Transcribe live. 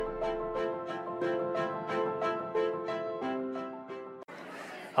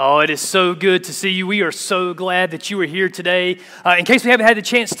Oh, it is so good to see you. We are so glad that you are here today. In case we haven't had the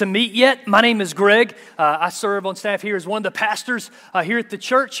chance to meet yet, my name is Greg. I serve on staff here as one of the pastors here at the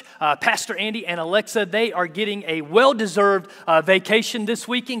church. Pastor Andy and Alexa, they are getting a well-deserved vacation this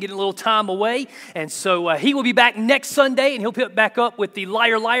weekend, getting a little time away. And so he will be back next Sunday, and he'll pick back up with the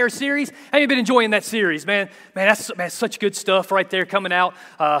Liar Liar series. Have you been enjoying that series, man? That's such good stuff right there coming out.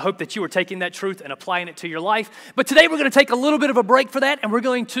 Hope that you are taking that truth and applying it to your life. But today we're going to take a little bit of a break for that, and we're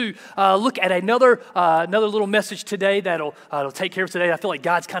going to look at another little message today that'll take care of today. I feel like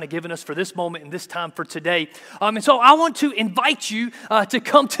God's kind of given us for this moment and this time for today. And so I want to invite you to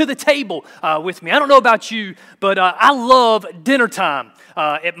come to the table with me. I don't know about you, but I love dinner time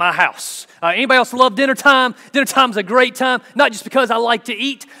at my house. Anybody else love dinner time? Dinner time is a great time, not just because I like to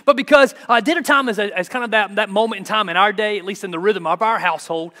eat, but because dinner time is kind of that moment in time in our day, at least in the rhythm of our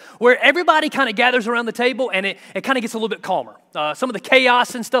household, where everybody kind of gathers around the table and it kind of gets a little bit calmer. Some of the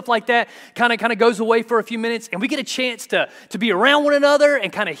chaos and stuff like that kind of goes away for a few minutes, and we get a chance to be around one another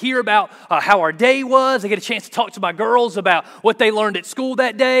and kind of hear about how our day was. I get a chance to talk to my girls about what they learned at school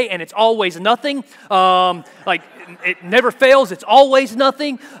that day, and it's always nothing. It never fails. It's always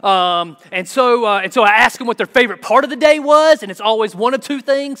nothing. And so I ask them what their favorite part of the day was, and it's always one of two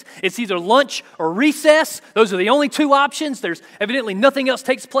things. It's either lunch or recess. Those are the only two options. There's evidently nothing else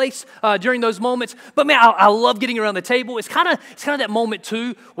takes place during those moments. But man, I love getting around the table. It's kind of that moment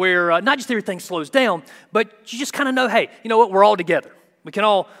too where not just everything slows down, but you just kind of know, hey, you know what? We're all together. We can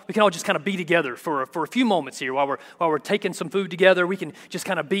all just kind of be together for a few moments here while we're taking some food together. We can just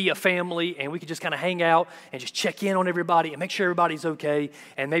kind of be a family, and we can just kind of hang out and just check in on everybody and make sure everybody's okay,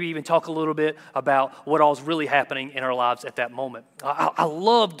 and maybe even talk a little bit about what all is really happening in our lives at that moment. I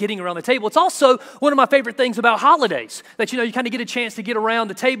love getting around the table. It's also one of my favorite things about holidays, that you kind of get a chance to get around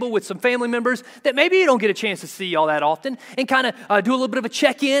the table with some family members that maybe you don't get a chance to see all that often, and kind of do a little bit of a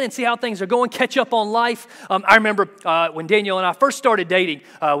check-in and see how things are going, catch up on life. I remember when Danielle and I first started dating.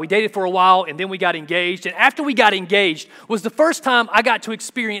 We dated for a while, and then we got engaged. And after we got engaged was the first time I got to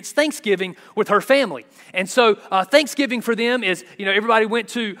experience Thanksgiving with her family. And so Thanksgiving for them is, everybody went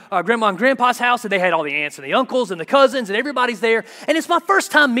to Grandma and Grandpa's house, and they had all the aunts and the uncles and the cousins, and everybody's there. And it's my first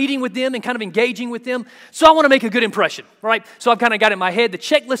time meeting with them and kind of engaging with them. So I want to make a good impression, right? So I've kind of got in my head the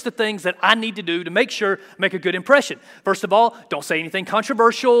checklist of things that I need to do to make a good impression. First of all, don't say anything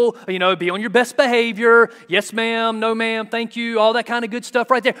controversial. Be on your best behavior. Yes, ma'am. No, ma'am. Thank you. All that kind of good stuff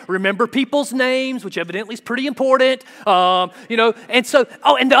right there. Remember people's names, which evidently is pretty important. And so,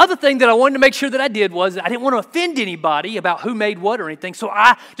 and the other thing that I wanted to make sure that I did was I didn't want to offend anybody about who made what or anything. So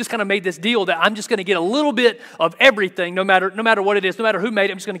I just kind of made this deal that I'm just going to get a little bit of everything, no matter what it is, no matter who made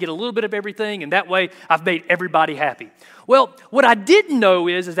it. I'm just going to get a little bit of everything, and that way I've made everybody happy. Well, what I didn't know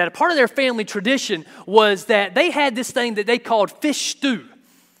is that a part of their family tradition was that they had this thing that they called fish stew.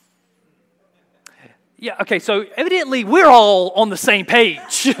 Yeah, okay, so evidently we're all on the same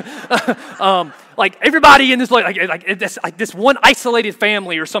page. Like everybody in this, like this one isolated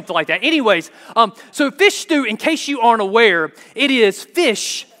family or something like that. Anyways, so fish stew, in case you aren't aware, it is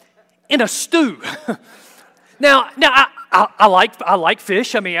fish in a stew. Now I like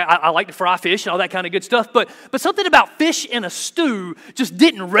fish. I mean, I like to fry fish and all that kind of good stuff. But something about fish in a stew just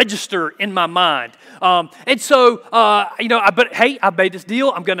didn't register in my mind. And so, I made this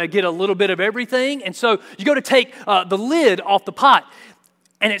deal. I'm going to get a little bit of everything. And so you go to take the lid off the pot,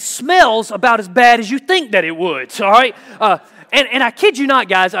 and it smells about as bad as you think that it would. All right. And I kid you not,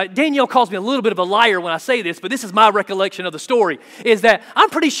 guys, Danielle calls me a little bit of a liar when I say this, but this is my recollection of the story, is that I'm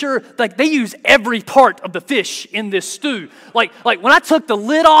pretty sure like they use every part of the fish in this stew. Like when I took the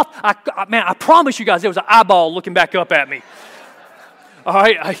lid off, I promise you guys, there was an eyeball looking back up at me. All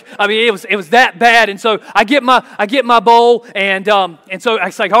right, I mean it was that bad, and so I get my bowl, and so I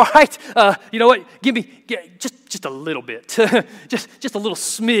was like, all right, you know what? Give me just a little bit, just a little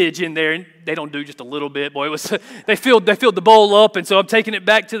smidge in there. And they don't do just a little bit, boy. It was they filled the bowl up, and so I'm taking it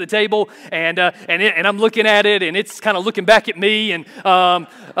back to the table, and I'm looking at it, and it's kind of looking back at me, and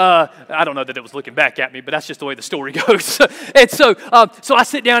I don't know that it was looking back at me, but that's just the way the story goes. And so I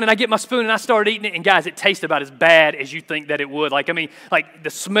sit down and I get my spoon and I start eating it, and guys, it tastes about as bad as you think that it would. Like the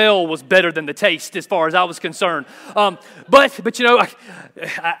smell was better than the taste as far as I was concerned. But I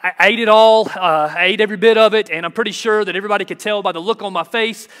ate it all. I ate every bit of it, and And I'm pretty sure that everybody could tell by the look on my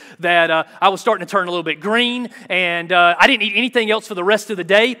face that I was starting to turn a little bit green, and I didn't eat anything else for the rest of the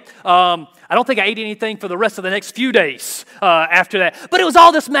day. I don't think I ate anything for the rest of the next few days after that. But it was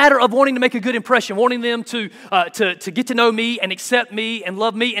all this matter of wanting to make a good impression, wanting them to get to know me and accept me and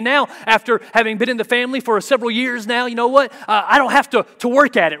love me. And now, after having been in the family for several years now, you know what? I don't have to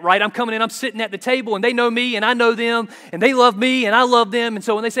work at it, right? I'm coming in, I'm sitting at the table, and they know me, and I know them, and they love me, and I love them. And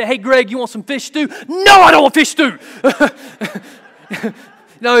so when they say, hey, Greg, you want some fish stew? No, I don't want fish stew.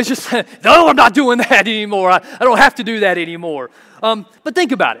 No, it's just, no, I'm not doing that anymore. I don't have to do that anymore. But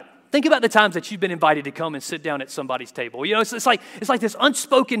think about it. Think about the times that you've been invited to come and sit down at somebody's table. You know, it's like this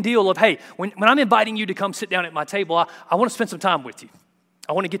unspoken deal of, hey, when I'm inviting you to come sit down at my table, I want to spend some time with you.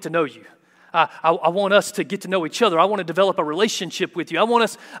 I want to get to know you. I want us to get to know each other. I want to develop a relationship with you. I want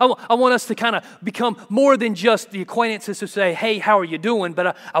us to kind of become more than just the acquaintances who say, hey, how are you doing?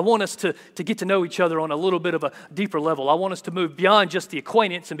 But I want us to get to know each other on a little bit of a deeper level. I want us to move beyond just the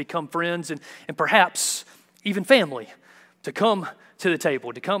acquaintance and become friends and perhaps even family, to come to the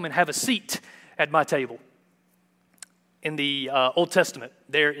table, to come and have a seat at my table. In the Old Testament,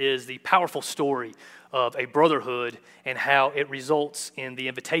 there is the powerful story of a brotherhood and how it results in the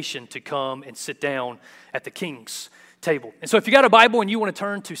invitation to come and sit down at the king's table. And so if you got a Bible and you want to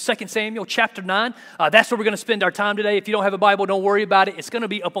turn to 2 Samuel chapter 9, that's where we're going to spend our time today. If you don't have a Bible, don't worry about it. It's going to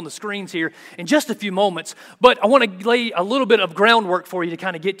be up on the screens here in just a few moments. But I want to lay a little bit of groundwork for you to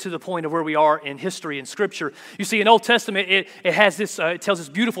kind of get to the point of where we are in history and Scripture. You see, in Old Testament, it has this, it tells this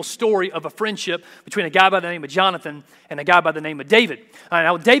beautiful story of a friendship between a guy by the name of Jonathan and a guy by the name of David.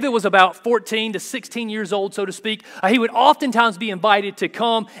 Now, David was about 14 to 16 years old, so to speak. He would oftentimes be invited to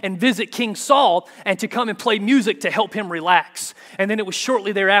come and visit King Saul and to come and play music to help him relax. And then it was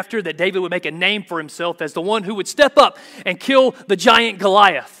shortly thereafter that David would make a name for himself as the one who would step up and kill the giant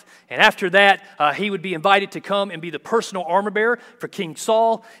Goliath. And after that, he would be invited to come and be the personal armor bearer for King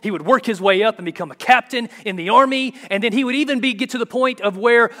Saul. He would work his way up and become a captain in the army. And then he would even get to the point of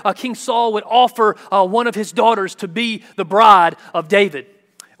where King Saul would offer one of his daughters to be the bride of David.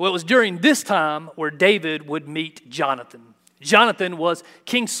 Well, it was during this time where David would meet Jonathan. Jonathan was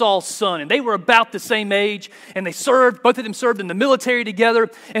King Saul's son, and they were about the same age, and both of them served in the military together.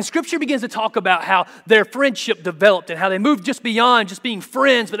 And Scripture begins to talk about how their friendship developed and how they moved just beyond just being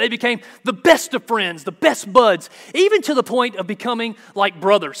friends, but they became the best of friends, the best buds, even to the point of becoming like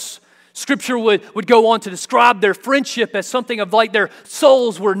brothers. Scripture would go on to describe their friendship as something of like their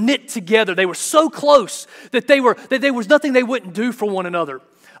souls were knit together. They were so close that there was nothing they wouldn't do for one another.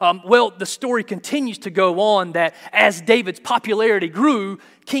 Well, the story continues to go on that as David's popularity grew,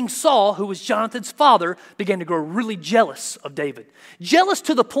 King Saul, who was Jonathan's father, began to grow really jealous of David. Jealous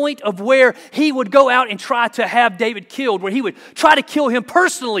to the point of where he would go out and try to have David killed, where he would try to kill him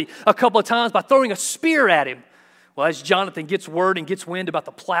personally a couple of times by throwing a spear at him. Well, as Jonathan gets word and gets wind about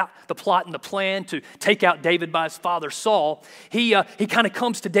the plot and the plan to take out David by his father Saul, he kind of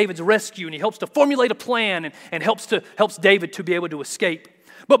comes to David's rescue, and he helps to formulate a plan and helps David to be able to escape.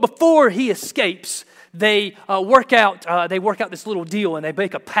 But before he escapes, they work out this little deal, and they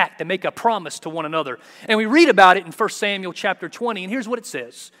make a pact, they make a promise to one another. And we read about it in 1 Samuel chapter 20, and here's what it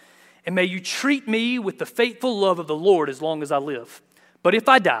says. And may you treat me with the faithful love of the Lord as long as I live. But if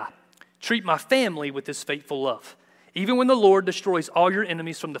I die, treat my family with this faithful love, even when the Lord destroys all your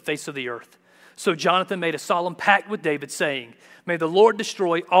enemies from the face of the earth. So Jonathan made a solemn pact with David, saying, may the Lord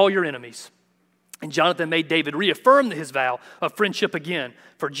destroy all your enemies. And Jonathan made David reaffirm his vow of friendship again,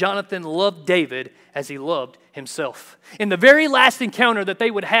 for Jonathan loved David as he loved himself. In the very last encounter that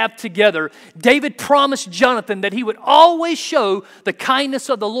they would have together, David promised Jonathan that he would always show the kindness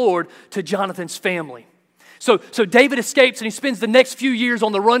of the Lord to Jonathan's family. So David escapes, and he spends the next few years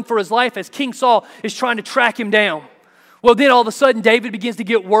on the run for his life as King Saul is trying to track him down. Well, then all of a sudden, David begins to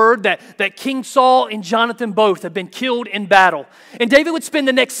get word that King Saul and Jonathan both have been killed in battle. And David would spend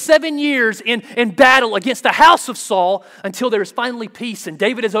the next 7 years in battle against the house of Saul until there is finally peace, and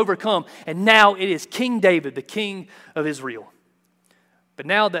David is overcome. And now it is King David, the king of Israel. But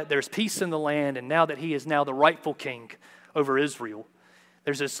now that there's peace in the land, and now that he is now the rightful king over Israel,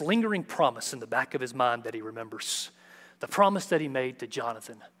 there's this lingering promise in the back of his mind that he remembers. The promise that he made to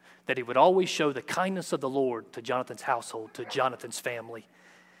Jonathan, that he would always show the kindness of the Lord to Jonathan's household, to Jonathan's family.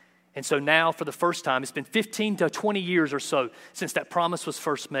 And so now, for the first time, it's been 15 to 20 years or so since that promise was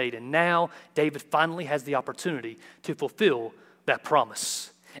first made. And now, David finally has the opportunity to fulfill that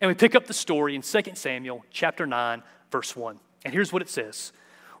promise. And we pick up the story in 2 Samuel chapter 9, verse 1. And here's what it says.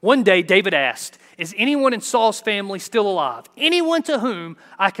 One day, David asked, is anyone in Saul's family still alive? Anyone to whom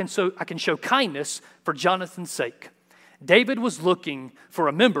I can show kindness for Jonathan's sake? David was looking for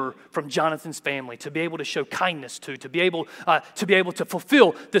a member from Jonathan's family to be able to show kindness to be able to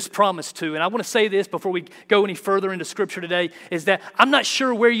fulfill this promise to. And I want to say this before we go any further into Scripture today, is that I'm not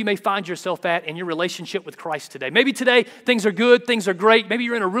sure where you may find yourself at in your relationship with Christ today. Maybe today things are good, things are great. Maybe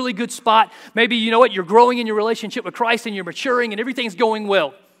you're in a really good spot. Maybe, you know what, you're growing in your relationship with Christ and you're maturing and everything's going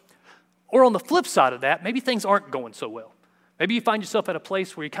well. Or on the flip side of that, maybe things aren't going so well. Maybe you find yourself at a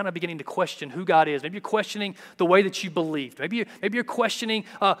place where you're kind of beginning to question who God is. Maybe you're questioning the way that you believe. Maybe you're questioning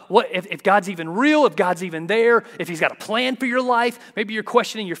if God's even real, if God's even there, if He's got a plan for your life. Maybe you're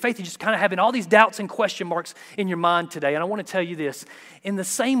questioning your faith and just kind of having all these doubts and question marks in your mind today. And I want to tell you this, in the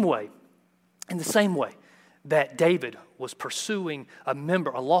same way that David was pursuing a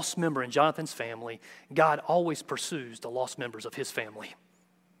lost member in Jonathan's family, God always pursues the lost members of His family.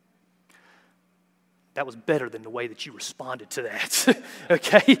 That was better than the way that you responded to that,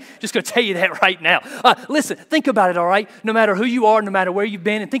 okay? Just going to tell you that right now. Listen, think about it, all right? No matter who you are, no matter where you've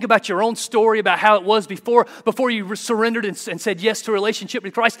been, and think about your own story about how it was before you surrendered and said yes to a relationship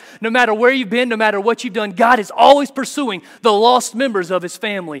with Christ. No matter where you've been, no matter what you've done, God is always pursuing the lost members of His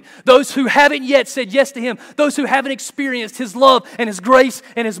family. Those who haven't yet said yes to Him, those who haven't experienced His love and His grace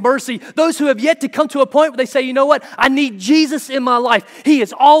and His mercy, those who have yet to come to a point where they say, you know what, I need Jesus in my life. He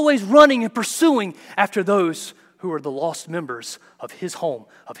is always running and pursuing after those who are the lost members of His home,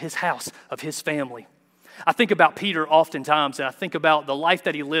 of His house, of His family. I think about Peter oftentimes, and I think about the life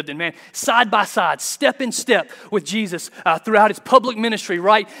that he lived, and man, side by side, step in step with Jesus throughout His public ministry,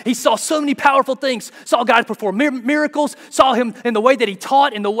 right? He saw so many powerful things, saw God perform miracles, saw Him in the way that He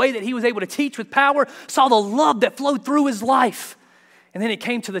taught, in the way that He was able to teach with power, saw the love that flowed through His life. And then it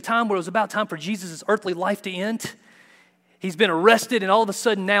came to the time where it was about time for Jesus' earthly life to end. He's been arrested, and all of a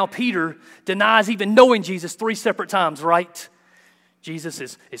sudden now Peter denies even knowing Jesus 3 separate times, right?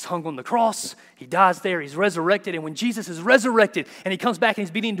 Jesus is hung on the cross. He dies there. He's resurrected. And when Jesus is resurrected and He comes back and He's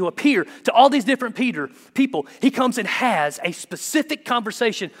beginning to appear to all these different people, He comes and has a specific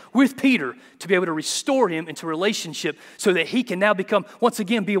conversation with Peter to be able to restore him into relationship so that he can now become, once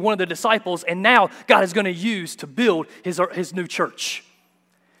again, be one of the disciples. And now God is going to use to build His new church.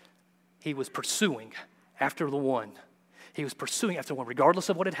 He was pursuing after the one. He was pursuing after one, regardless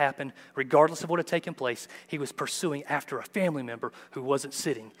of what had happened, regardless of what had taken place. He was pursuing after a family member who wasn't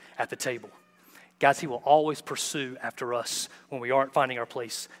sitting at the table. Guys, He will always pursue after us when we aren't finding our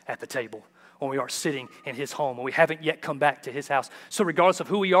place at the table, when we aren't sitting in His home, when we haven't yet come back to His house. So regardless of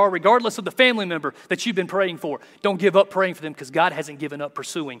who we are, regardless of the family member that you've been praying for, don't give up praying for them because God hasn't given up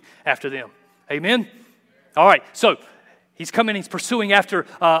pursuing after them. Amen? All right, so He's coming, He's pursuing after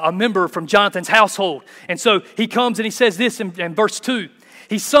a member from Jonathan's household. And so He comes and He says this in verse 2.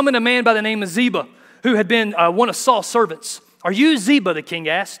 He summoned a man by the name of Ziba, who had been one of Saul's servants. "Are you Ziba?" the king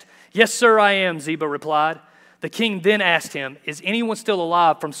asked. "Yes, sir, I am," Ziba replied. The king then asked him, "Is anyone still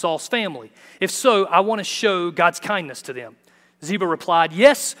alive from Saul's family? If so, I want to show God's kindness to them." Ziba replied,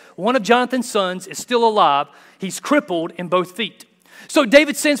 "Yes, one of Jonathan's sons is still alive. He's crippled in both feet." So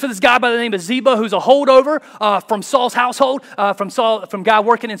David sends for this guy by the name of Ziba, who's a holdover from Saul's household, from guy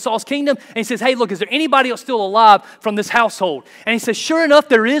working in Saul's kingdom. And he says, hey, look, is there anybody else still alive from this household? And he says, sure enough,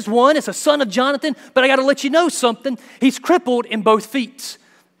 there is one. It's a son of Jonathan, but I got to let you know something. He's crippled in both feet.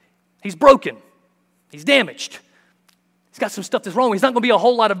 He's broken. He's damaged. He's got some stuff that's wrong. He's not going to be a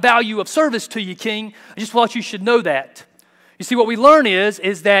whole lot of value of service to you, king. I just thought you should know that. You see, what we learn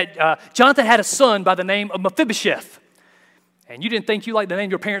is that Jonathan had a son by the name of Mephibosheth. And you didn't think you liked the name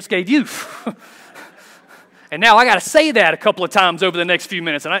your parents gave you. And now I got to say that a couple of times over the next few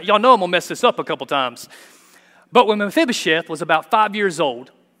minutes. And y'all know I'm going to mess this up a couple times. But when Mephibosheth was about 5 years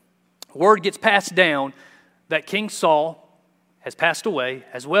old, word gets passed down that King Saul has passed away,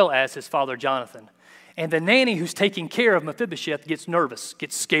 as well as his father Jonathan. And the nanny who's taking care of Mephibosheth gets nervous,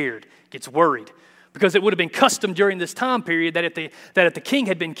 gets scared, gets worried. Because it would have been custom during this time period that if the king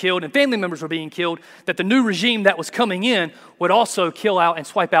had been killed and family members were being killed, that the new regime that was coming in would also kill out and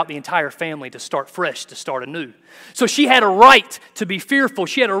swipe out the entire family to start fresh, to start anew. So she had a right to be fearful.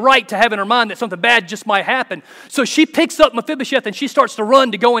 She had a right to have in her mind that something bad just might happen. So she picks up Mephibosheth and she starts to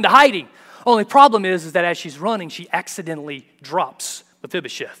run to go into hiding. Only problem is that as she's running, she accidentally drops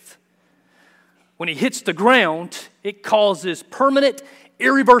Mephibosheth. When he hits the ground, it causes permanent,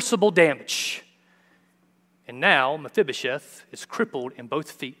 irreversible damage. And now Mephibosheth is crippled in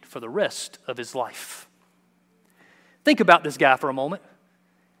both feet for the rest of his life. Think about this guy for a moment.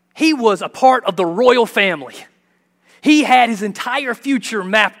 He was a part of the royal family. He had his entire future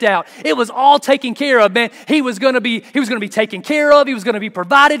mapped out. It was all taken care of, man. He was going to be taken care of. He was going to be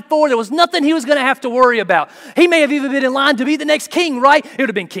provided for. There was nothing he was going to have to worry about. He may have even been in line to be the next king, right? It would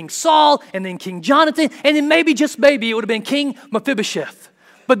have been King Saul and then King Jonathan, and then maybe, just maybe, it would have been King Mephibosheth.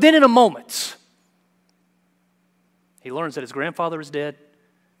 But then in a moment, he learns that his grandfather is dead,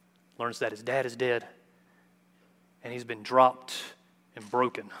 learns that his dad is dead, and he's been dropped and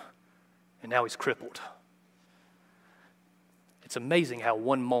broken, and now he's crippled. It's amazing how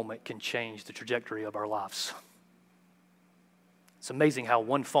one moment can change the trajectory of our lives. It's amazing how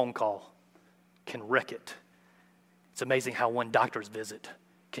one phone call can wreck it. It's amazing how one doctor's visit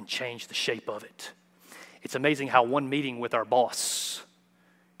can change the shape of it. It's amazing how one meeting with our boss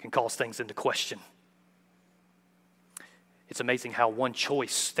can cause things into question. It's amazing how one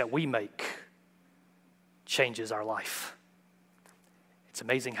choice that we make changes our life. It's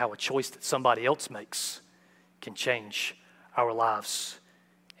amazing how a choice that somebody else makes can change our lives.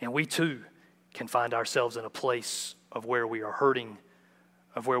 And we too can find ourselves in a place of where we are hurting,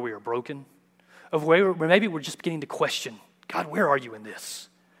 of where we are broken, of where maybe we're just beginning to question, God, where are you in this?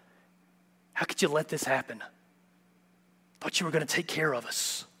 How could you let this happen? Thought you were going to take care of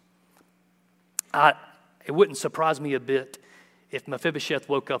us. It wouldn't surprise me a bit if Mephibosheth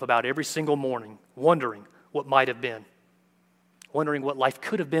woke up about every single morning wondering what might have been, wondering what life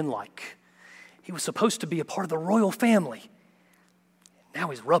could have been like. He was supposed to be a part of the royal family. Now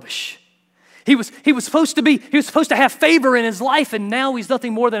he's rubbish. He was supposed to have favor in his life, and now he's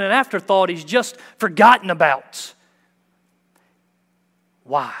nothing more than an afterthought. He's just forgotten about.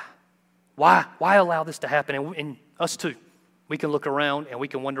 Why? Why allow this to happen? And us too, we can look around and we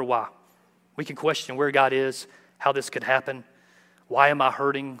can wonder why. We can question where God is, how this could happen. Why am I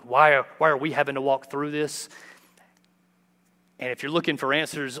hurting? Why are we having to walk through this? And if you're looking for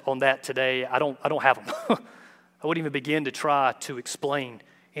answers on that today, I don't have them. I wouldn't even begin to try to explain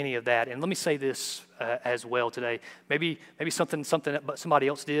any of that. And let me say this as well today. Maybe something that somebody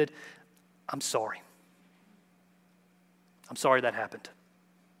else did. I'm sorry. I'm sorry that happened.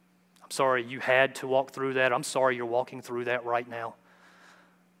 I'm sorry you had to walk through that. I'm sorry you're walking through that right now.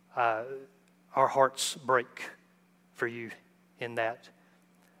 Our hearts break for you in that.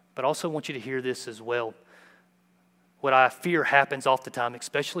 But I also want you to hear this as well. What I fear happens all the time,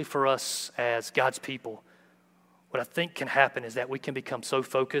 especially for us as God's people, what I think can happen is that we can become so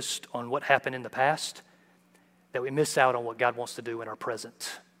focused on what happened in the past that we miss out on what God wants to do in our present.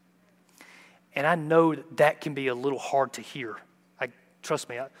 And I know that can be a little hard to hear. Trust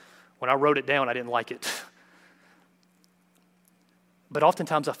me, when I wrote it down, I didn't like it. But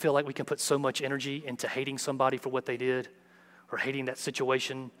oftentimes I feel like we can put so much energy into hating somebody for what they did, or hating that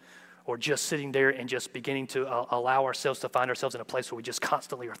situation, or just sitting there and just beginning to allow ourselves to find ourselves in a place where we just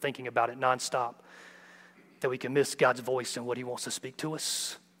constantly are thinking about it nonstop, that we can miss God's voice and what He wants to speak to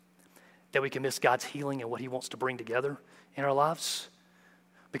us, that we can miss God's healing and what He wants to bring together in our lives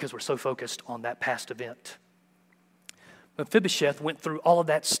because we're so focused on that past event. Mephibosheth went through all of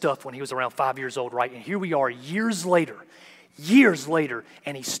that stuff when he was around 5 years old, right? And here we are years later,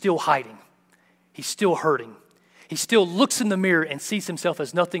 and he's still hiding. He's still hurting. He still looks in the mirror and sees himself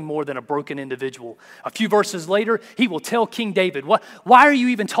as nothing more than a broken individual. A few verses later, he will tell King David, why are you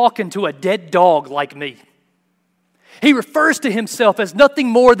even talking to a dead dog like me? He refers to himself as nothing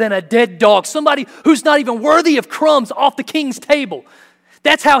more than a dead dog, somebody who's not even worthy of crumbs off the king's table.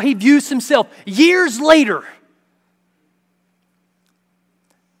 That's how he views himself years later.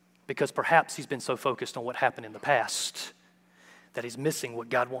 Because perhaps he's been so focused on what happened in the past that he's missing what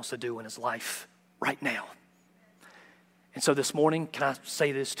God wants to do in his life right now. And so this morning, can I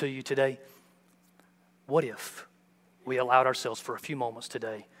say this to you today? What if we allowed ourselves for a few moments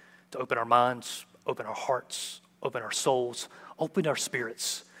today to open our minds, open our hearts, open our souls, open our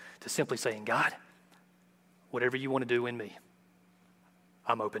spirits to simply saying, God, whatever you want to do in me,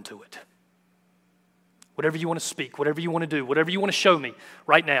 I'm open to it. Whatever you want to speak, whatever you want to do, whatever you want to show me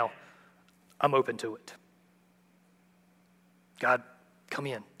right now, I'm open to it. God, come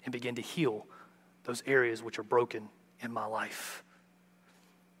in and begin to heal those areas which are broken in my life.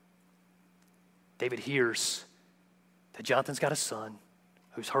 David hears that Jonathan's got a son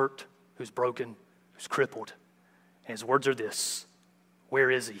who's hurt, who's broken, who's crippled. And his words are this,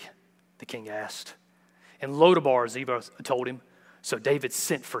 where is he? The king asked. And Lodabar, Ziba told him, so David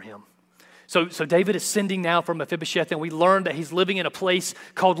sent for him. So David is sending now for Mephibosheth, and we learn that he's living in a place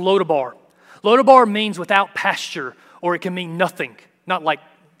called Lodabar. Lodabar means without pasture, or it can mean nothing. Not like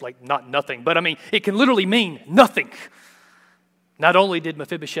not nothing, but I mean, it can literally mean nothing. Not only did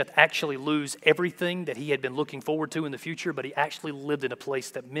Mephibosheth actually lose everything that he had been looking forward to in the future, but he actually lived in a place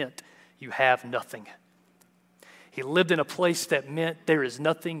that meant you have nothing. He lived in a place that meant there is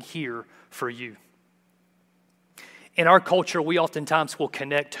nothing here for you. In our culture, we oftentimes will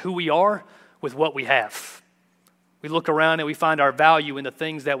connect who we are with what we have. We look around and we find our value in the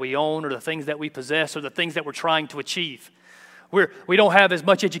things that we own or the things that we possess or the things that we're trying to achieve. We don't have as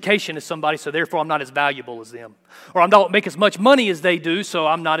much education as somebody, so therefore I'm not as valuable as them. Or I don't make as much money as they do, so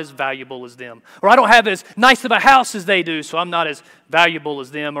I'm not as valuable as them. Or I don't have as nice of a house as they do, so I'm not as valuable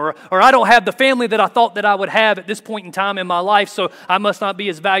as them. Or I don't have the family that I thought that I would have at this point in time in my life, so I must not be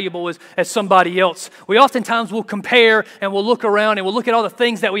as valuable as somebody else. We oftentimes will compare and we'll look around and we'll look at all the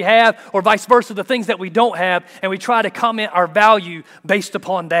things that we have, or vice versa, the things that we don't have, and we try to comment our value based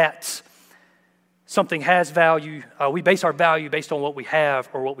upon that. Something has value. We base our value based on what we have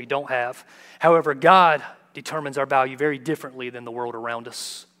or what we don't have. However, God determines our value very differently than the world around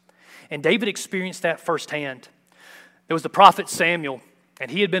us. And David experienced that firsthand. There was the prophet Samuel, and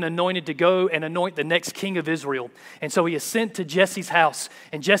he had been anointed to go and anoint the next king of Israel. And so he is sent to Jesse's house.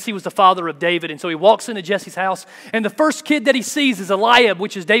 And Jesse was the father of David. And so he walks into Jesse's house. And the first kid that he sees is Eliab,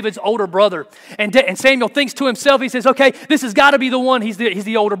 which is David's older brother. And Samuel thinks to himself, he says, okay, this has got to be the one. He's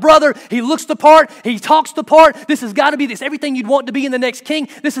the older brother. He looks the part. He talks the part. This has got to be this. Everything you'd want to be in the next king,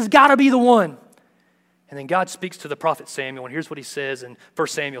 this has got to be the one. And then God speaks to the prophet Samuel. And here's what he says in 1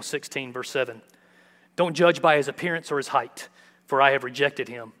 Samuel 16, verse 7. Don't judge by his appearance or his height, for I have rejected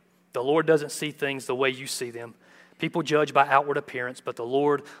him. The Lord doesn't see things the way you see them. People judge by outward appearance, but the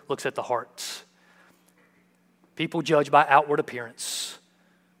Lord looks at the hearts. People judge by outward appearance,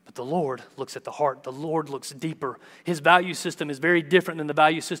 but the Lord looks at the heart. The Lord looks deeper. His value system is very different than the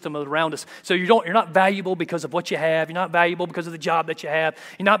value system around us. So you're not valuable because of what you have. You're not valuable because of the job that you have.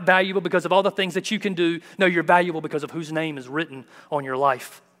 You're not valuable because of all the things that you can do. No, you're valuable because of whose name is written on your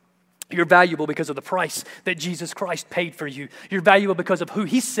life. You're valuable because of the price that Jesus Christ paid for you. You're valuable because of who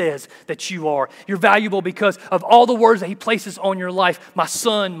He says that you are. You're valuable because of all the words that He places on your life. My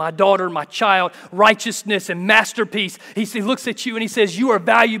son, my daughter, my child, righteousness and masterpiece. He looks at you and He says, you are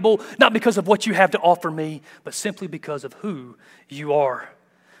valuable not because of what you have to offer me, but simply because of who you are.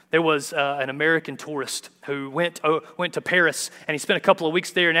 There was an American tourist who went to Paris, and he spent a couple of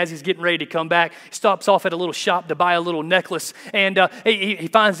weeks there, and as he's getting ready to come back, he stops off at a little shop to buy a little necklace, and he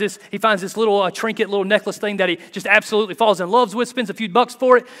finds this little trinket, little necklace thing that he just absolutely falls in love with, spends a few bucks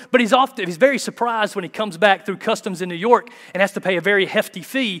for it, but he's very surprised when he comes back through customs in New York and has to pay a very hefty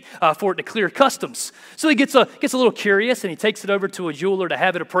fee for it to clear customs. So he gets a little curious, and he takes it over to a jeweler to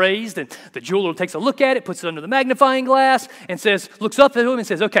have it appraised, and the jeweler takes a look at it, puts it under the magnifying glass, and looks up at him and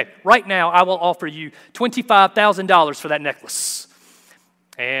says, okay, right now I will offer you $25,000 for that necklace.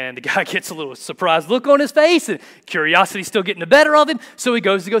 And the guy gets a little surprised look on his face, and curiosity's still getting the better of him, so he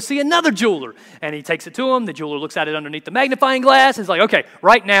goes to go see another jeweler. And he takes it to him. The jeweler looks at it underneath the magnifying glass and is like, okay,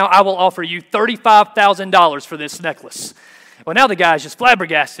 right now I will offer you $35,000 for this necklace. Well, now the guy's just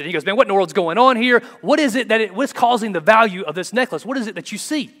flabbergasted. He goes, man, what in the world's going on here? What is it what's causing the value of this necklace? What is it that you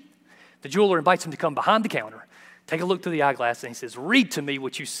see? The jeweler invites him to come behind the counter. Take a look through the eyeglass, and he says, read to me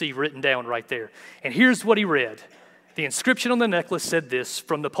what you see written down right there. And here's what he read. The inscription on the necklace said this,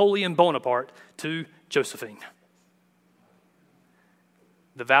 from Napoleon Bonaparte to Josephine.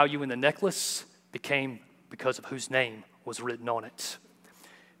 The value in the necklace became because of whose name was written on it.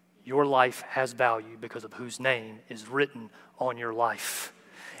 Your life has value because of whose name is written on your life.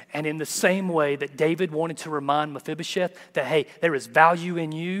 And in the same way that David wanted to remind Mephibosheth that, hey, there is value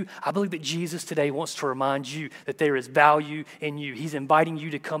in you, I believe that Jesus today wants to remind you that there is value in you. He's inviting you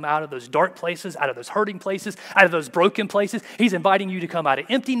to come out of those dark places, out of those hurting places, out of those broken places. He's inviting you to come out of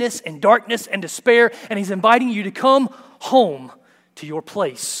emptiness and darkness and despair, and He's inviting you to come home to your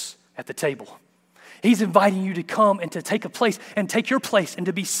place at the table. He's inviting you to come and to take a place and take your place and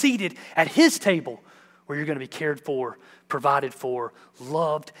to be seated at His table where you're going to be cared for, provided for,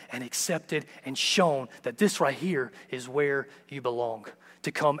 loved and accepted and shown that this right here is where you belong.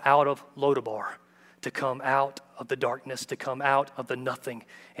 To come out of Lodabar, to come out of the darkness, to come out of the nothing,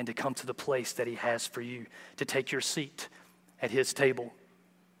 and to come to the place that He has for you, to take your seat at His table.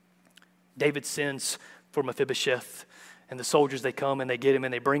 David sends for Mephibosheth, and the soldiers, they come and they get him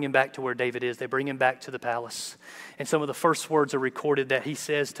and they bring him back to where David is. They bring him back to the palace. And some of the first words are recorded that he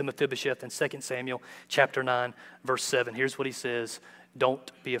says to Mephibosheth in 2 Samuel chapter 9, verse 7. Here's what he says, don't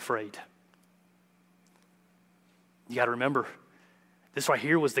be afraid. You got to remember, this right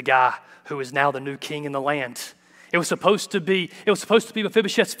here was the guy who is now the new king in the land. It was supposed to be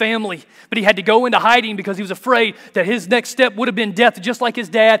Mephibosheth's family, but he had to go into hiding because he was afraid that his next step would have been death, just like his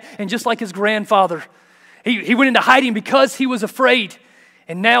dad and just like his grandfather. He went into hiding because he was afraid.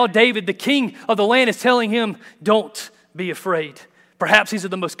 And now David, the king of the land, is telling him, don't be afraid Perhaps these are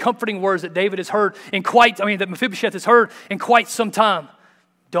the most comforting words that that Mephibosheth has heard in quite some time.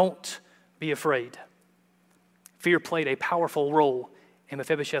 Don't be afraid. Fear played a powerful role in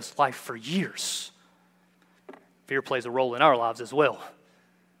Mephibosheth's life for years. Fear plays a role in our lives as well.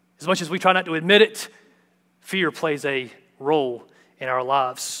 As much as we try not to admit it, fear plays a role in our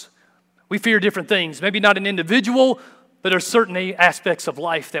lives. We fear different things, maybe not an individual, but there are certain aspects of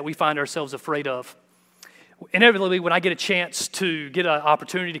life that we find ourselves afraid of. Inevitably, when I get a chance to get an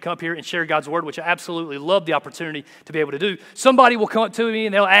opportunity to come up here and share God's Word, which I absolutely love the opportunity to be able to do, somebody will come up to me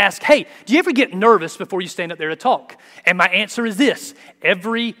and they'll ask, hey, do you ever get nervous before you stand up there to talk? And my answer is this: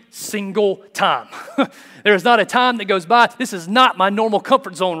 every single time. There is not a time that goes by. This is not my normal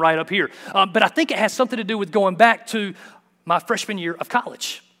comfort zone right up here. But I think it has something to do with going back to my freshman year of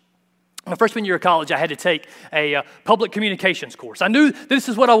college. My freshman year of college, I had to take a public communications course. I knew this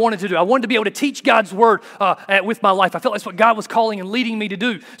is what I wanted to do. I wanted to be able to teach God's Word with my life. I felt that's what God was calling and leading me to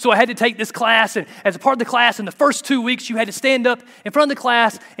do. So I had to take this class, and as a part of the class, in the first 2 weeks, you had to stand up in front of the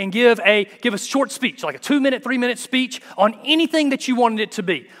class and give a short speech, like a 2-minute, 3-minute speech on anything that you wanted it to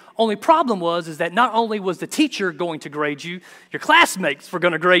be. Only problem is that not only was the teacher going to grade you, your classmates were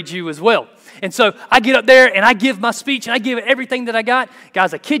going to grade you as well. And so I get up there and I give my speech and I give it everything that I got.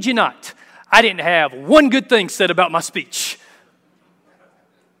 Guys, I kid you not, I didn't have one good thing said about my speech.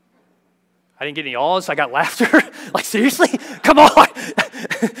 I didn't get any awes. I got laughter. Like, seriously? Come on.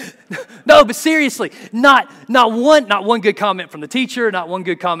 No, but seriously, not one good comment from the teacher, not one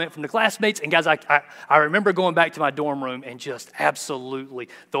good comment from the classmates. And guys, I remember going back to my dorm room and just absolutely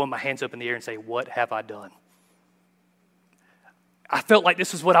throwing my hands up in the air and saying, what have I done? I felt like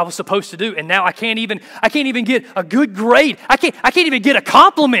this is what I was supposed to do, and now I can't even get a good grade. I can't even get a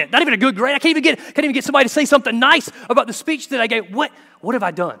compliment. Not even a good grade. I can't even get somebody to say something nice about the speech that I gave. What have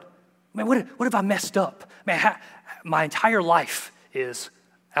I done? Man, what have I messed up? Man, my entire life is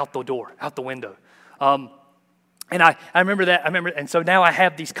out the door, out the window. And I remember that. And so now I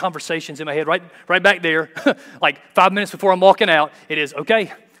have these conversations in my head right back there, like 5 minutes before I'm walking out. It is,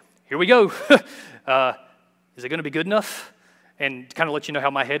 okay, here we go. Is it going to be good enough? And to kind of let you know how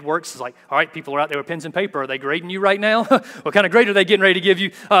my head works, it's like, all right, people are out there with pens and paper. Are they grading you right now? What kind of grade are they getting ready to give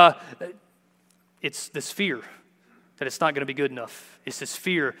you? It's this fear that it's not going to be good enough. It's this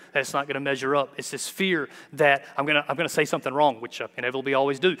fear that it's not going to measure up. It's this fear that I'm going to say something wrong, which I inevitably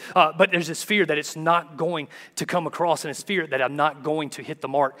always do. But there's this fear that it's not going to come across, and it's fear that I'm not going to hit the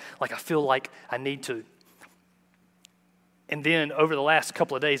mark like I feel like I need to. And then over the last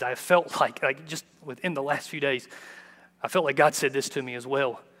couple of days, I felt like just within the last few days, I felt like God said this to me as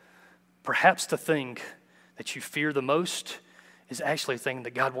well. Perhaps the thing that you fear the most is actually the thing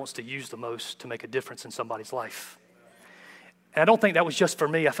that God wants to use the most to make a difference in somebody's life. And I don't think that was just for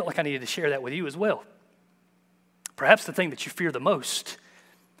me. I felt like I needed to share that with you as well. Perhaps the thing that you fear the most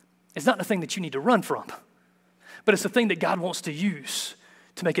is not the thing that you need to run from, but it's the thing that God wants to use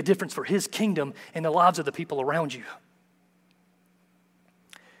to make a difference for His kingdom in the lives of the people around you.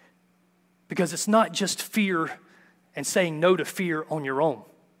 Because it's not just fear and saying no to fear on your own.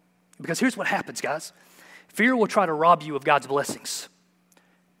 Because here's what happens, guys. Fear will try to rob you of God's blessings.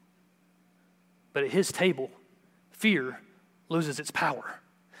 But at His table, fear loses its power.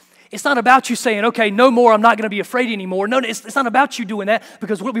 It's not about you saying, okay, no more, I'm not going to be afraid anymore. No, it's not about you doing that,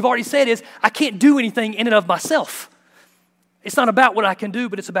 because what we've already said is I can't do anything in and of myself. It's not about what I can do,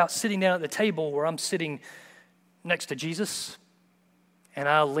 but it's about sitting down at the table where I'm sitting next to Jesus, and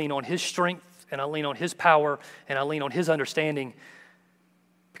I lean on His strength, and I lean on His power, and I lean on His understanding,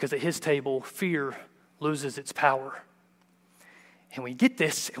 because at His table, fear loses its power. And we get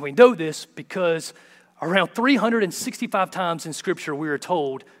this, and we know this because around 365 times in Scripture we are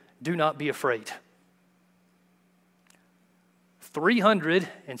told, do not be afraid.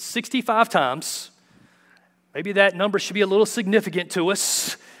 365 times. Maybe that number should be a little significant to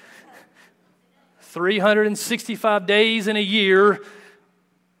us. 365 days in a year,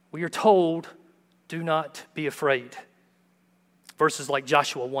 we are told, do not be afraid. Verses like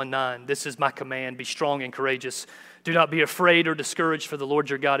Joshua 1:9, this is my command, be strong and courageous. Do not be afraid or discouraged, for the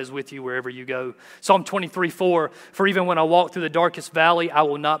Lord your God is with you wherever you go. Psalm 23:4, for even when I walk through the darkest valley, I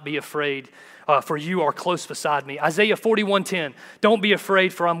will not be afraid, for you are close beside me. Isaiah 41:10, don't be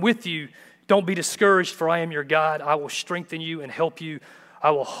afraid, for I'm with you. Don't be discouraged, for I am your God. I will strengthen you and help you.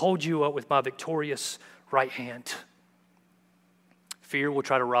 I will hold you up with my victorious right hand. Fear will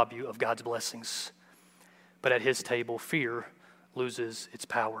try to rob you of God's blessings, but at His table, fear loses its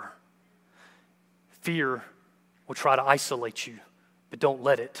power. Fear will try to isolate you, but don't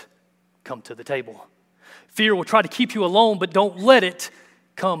let it come to the table. Fear will try to keep you alone, but don't let it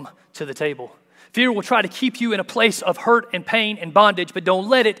come to the table. Fear will try to keep you in a place of hurt and pain and bondage, but don't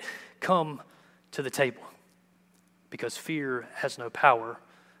let it come to the table, because fear has no power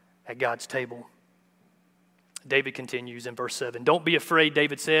at God's table. David continues in verse 7. Don't be afraid,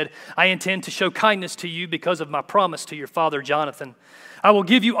 David said. I intend to show kindness to you because of my promise to your father Jonathan. I will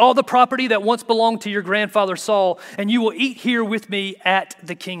give you all the property that once belonged to your grandfather Saul, and you will eat here with me at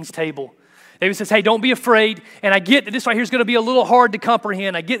the king's table. David says, hey, don't be afraid. And I get that this right here is going to be a little hard to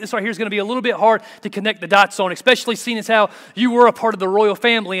comprehend. I get this right here is going to be a little bit hard to connect the dots on, especially seeing as how you were a part of the royal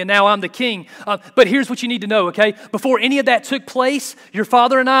family and now I'm the king. But here's what you need to know, okay? Before any of that took place, your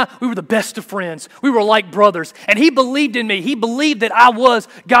father and I, we were the best of friends. We were like brothers. And he believed in me. He believed that I was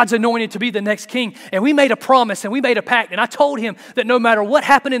God's anointed to be the next king. And we made a promise and we made a pact. And I told him that no matter what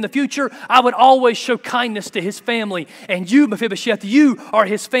happened in the future, I would always show kindness to his family. And you, Mephibosheth, you are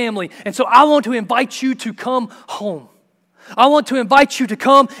his family. And so I want to invite you to come home. I want to invite you to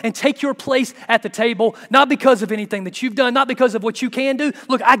come and take your place at the table, not because of anything that you've done, not because of what you can do.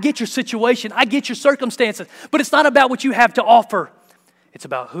 Look, I get your situation. I get your circumstances. But it's not about what you have to offer. It's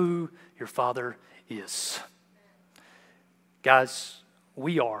about who your father is. Guys,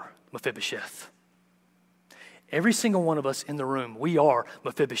 we are Mephibosheth. Every single one of us in the room, we are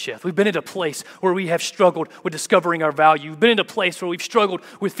Mephibosheth. We've been at a place where we have struggled with discovering our value. We've been in a place where we've struggled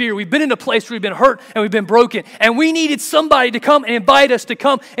with fear. We've been in a place where we've been hurt and we've been broken. And we needed somebody to come and invite us to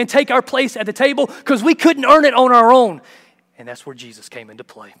come and take our place at the table because we couldn't earn it on our own. And that's where Jesus came into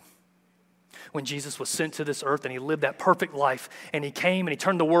play. When Jesus was sent to this earth and he lived that perfect life and he came and he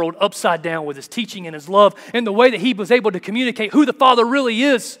turned the world upside down with his teaching and his love and the way that he was able to communicate who the Father really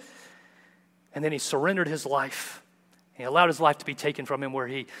is. And then he surrendered his life. He allowed his life to be taken from him where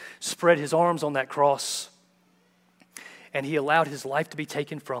he spread his arms on that cross. And he allowed his life to be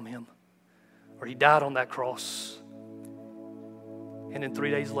taken from him where he died on that cross. And then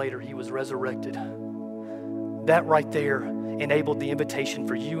 3 days later, he was resurrected. That right there enabled the invitation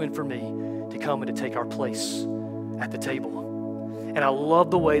for you and for me to come and to take our place at the table. And I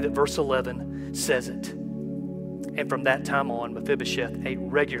love the way that verse 11 says it. And from that time on, Mephibosheth ate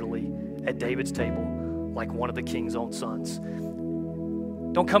regularly at David's table like one of the king's own sons.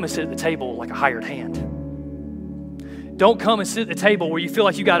 Don't come and sit at the table like a hired hand. Don't come and sit at the table where you feel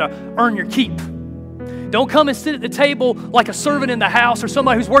like you got to earn your keep. Don't come and sit at the table like a servant in the house or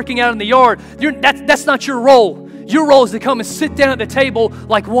somebody who's working out in the yard. That's not your role. Your role is to come and sit down at the table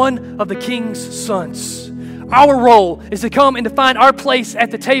like one of the king's sons. Our role is to come and to find our place at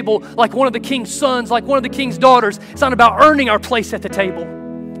the table like one of the king's sons, like one of the king's daughters. It's not about earning our place at the table.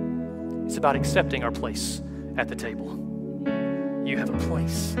 It's about accepting our place at the table. You have a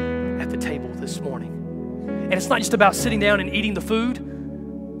place at the table this morning. And it's not just about sitting down and eating the food.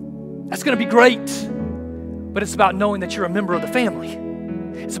 That's going to be great. But it's about knowing that you're a member of the family.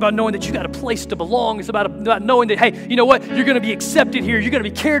 It's about knowing that you got a place to belong. It's about knowing that, hey, you know what? You're going to be accepted here. You're going to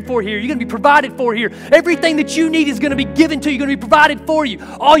be cared for here. You're going to be provided for here. Everything that you need is going to be given to you. Going to be provided for you.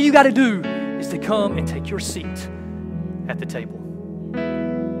 All you got to do is to come and take your seat at the table.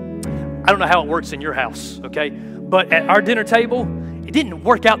 I don't know how it works in your house, okay? But at our dinner table, it didn't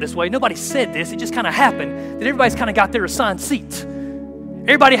work out this way. Nobody said this. It just kind of happened that everybody's kind of got their assigned seat.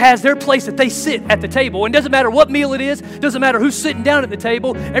 Everybody has their place that they sit at the table. And it doesn't matter what meal it is. It doesn't matter who's sitting down at the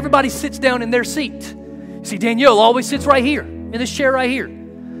table. Everybody sits down in their seat. See, Danielle always sits right here, in this chair right here.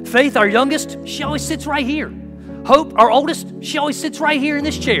 Faith, our youngest, she always sits right here. Hope, our oldest, she always sits right here in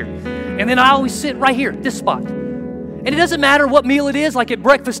this chair. And then I always sit right here, this spot. And it doesn't matter what meal it is, like at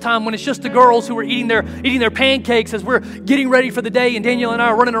breakfast time when it's just the girls who are eating their pancakes as we're getting ready for the day and Danielle and I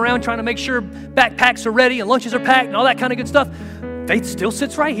are running around trying to make sure backpacks are ready and lunches are packed and all that kind of good stuff. Faith still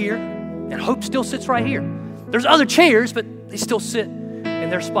sits right here and Hope still sits right here. There's other chairs, but they still sit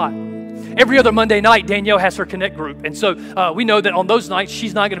in their spot. Every other Monday night, Danielle has her Connect group. And so we know that on those nights,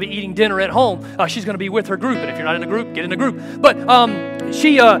 she's not going to be eating dinner at home. She's going to be with her group. And if you're not in a group, get in a group. But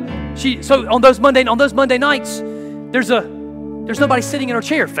so on those Monday nights, there's nobody sitting in her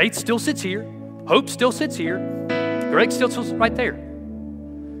chair. Faith still sits here. Hope still sits here. Greg still sits right there.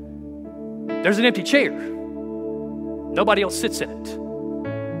 There's an empty chair. Nobody else sits in it.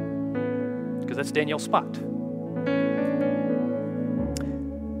 Because that's Danielle's spot.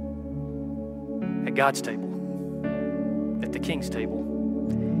 At God's table, at the king's table,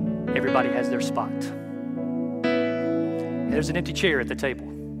 everybody has their spot. And there's an empty chair at the table.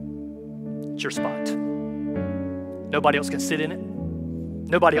 It's your spot. Nobody else can sit in it.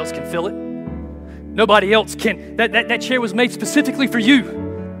 Nobody else can fill it. Nobody else can. That chair was made specifically for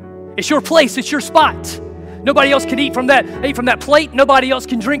you. It's your place. It's your spot. Nobody else can eat from that plate. Nobody else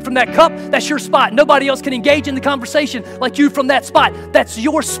can drink from that cup. That's your spot. Nobody else can engage in the conversation like you from that spot. That's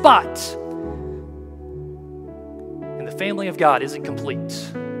your spot. family of God isn't complete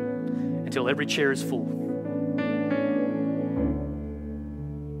until every chair is full.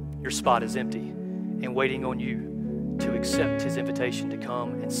 Your spot is empty and waiting on you to accept his invitation to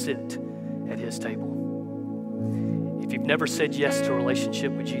come and sit at his table. If you've never said yes to a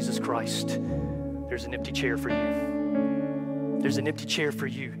relationship with Jesus Christ, there's an empty chair for you. There's an empty chair for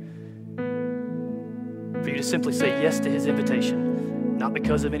you. For you to simply say yes to his invitation, not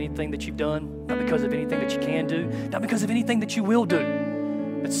because of anything that you've done, not because of anything that you can do, not because of anything that you will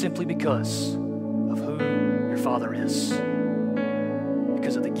do, but simply because of who your Father is.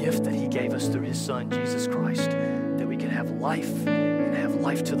 Because of the gift that he gave us through his Son, Jesus Christ, that we can have life and have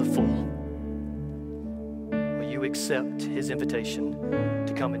life to the full. Will you accept his invitation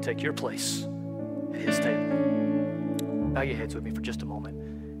to come and take your place at his table? Bow your heads with me for just a moment.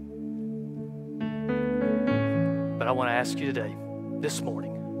 But I want to ask you today, this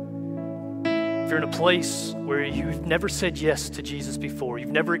morning, if you're in a place where you've never said yes to Jesus before,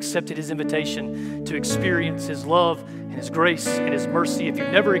 you've never accepted his invitation to experience his love and his grace and his mercy, if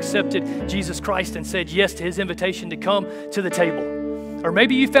you've never accepted Jesus Christ and said yes to his invitation to come to the table, or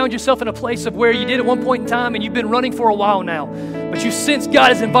maybe you found yourself in a place of where you did at one point in time and you've been running for a while now, but you sense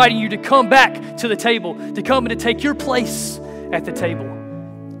God is inviting you to come back to the table, to come and to take your place at the table.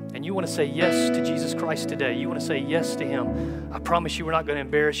 And you want to say yes to Jesus Christ today. You want to say yes to him. I promise you we're not going to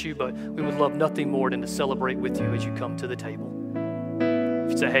embarrass you, but we would love nothing more than to celebrate with you as you come to the table.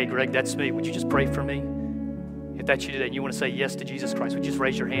 If you say, hey, Greg, that's me, would you just pray for me? If that's you today and you want to say yes to Jesus Christ, would you just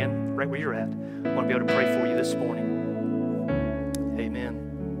raise your hand right where you're at? I want to be able to pray for you this morning.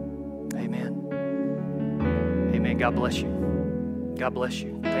 Amen. Amen. Amen. God bless you. God bless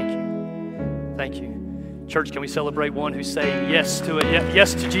you. Thank you. Thank you. Church, can we celebrate one who's saying yes to it?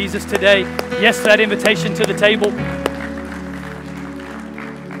 Yes to Jesus today. Yes to that invitation to the table.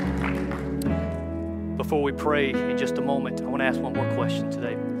 Before we pray in just a moment, I want to ask one more question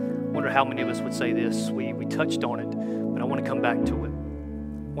today. I wonder how many of us would say this. We touched on it, but I want to come back to it. I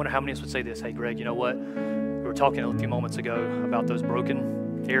wonder how many of us would say this. Hey, Greg, you know what? We were talking a few moments ago about those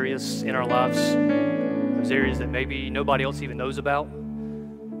broken areas in our lives, those areas that maybe nobody else even knows about.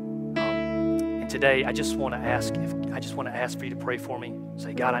 Today, I just want to ask for you to pray for me.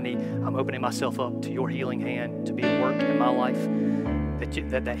 Say, God, I'm opening myself up to your healing hand to be at work in my life,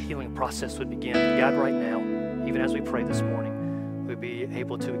 that healing process would begin. God, right now, even as we pray this morning, we'd be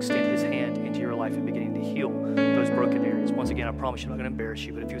able to extend his hand into your life and beginning to heal those broken areas. Once again, I promise you I'm not going to embarrass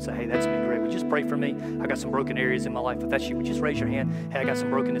you, but if you would say, hey, that's me, Greg, would you just pray for me? I got some broken areas in my life. If that's you, would you just raise your hand? Hey, I got some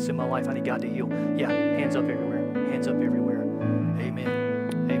brokenness in my life. I need God to heal. Yeah, hands up everywhere. Hands up everywhere. Amen.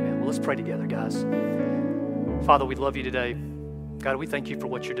 Let's pray together, guys. Father, we love you today. God, we thank you for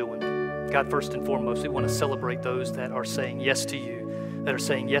what you're doing. God, first and foremost, we want to celebrate those that are saying yes to you, that are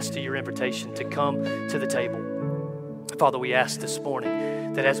saying yes to your invitation to come to the table. Father, we ask this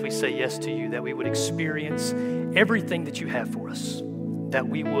morning that as we say yes to you, that we would experience everything that you have for us, that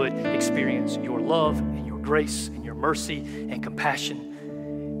we would experience your love and your grace and your mercy and compassion.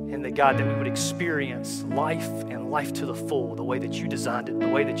 And that, God, that we would experience life and life to the full, the way that you designed it, the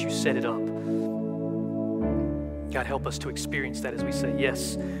way that you set it up. God, help us to experience that as we say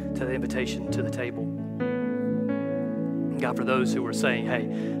yes to the invitation to the table. And God, for those who are saying, hey,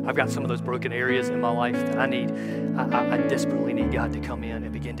 I've got some of those broken areas in my life that I desperately need God to come in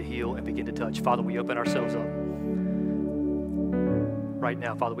and begin to heal and begin to touch. Father, we open ourselves up. Right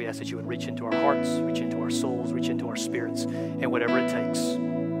now, Father, we ask that you would reach into our hearts, reach into our souls, reach into our spirits, and whatever it takes.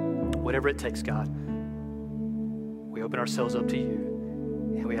 Whatever it takes, God, we open ourselves up to you,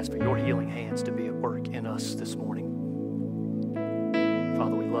 and we ask for your healing hands to be at work in us this morning.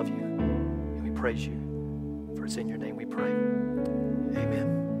 Father, we love you, and we praise you, for it's in your name we pray.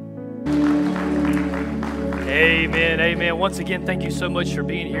 Amen. Amen, amen. Once again, thank you so much for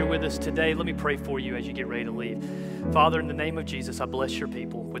being here with us today. Let me pray for you as you get ready to leave. Father, in the name of Jesus, I bless your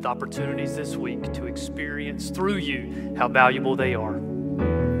people with opportunities this week to experience through you how valuable they are.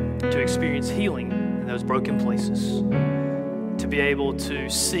 To experience healing in those broken places, to be able to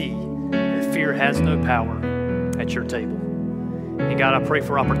see that fear has no power at your table. And God, I pray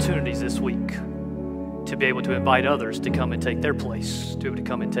for opportunities this week to be able to invite others to come and take their place, to be able to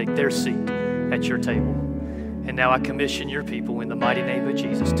come and take their seat at your table. And now I commission your people in the mighty name of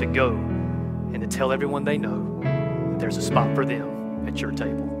Jesus to go and to tell everyone they know that there's a spot for them at your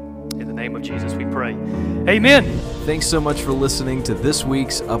table. In the name of Jesus, we pray. Amen. Thanks so much for listening to this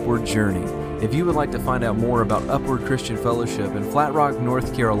week's Upward Journey. If you would like to find out more about Upward Christian Fellowship in Flat Rock,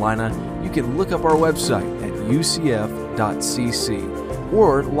 North Carolina, you can look up our website at ucf.cc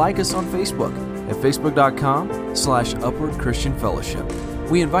or like us on Facebook at facebook.com/Upward Christian Fellowship.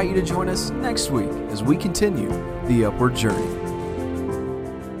 We invite you to join us next week as we continue The Upward Journey.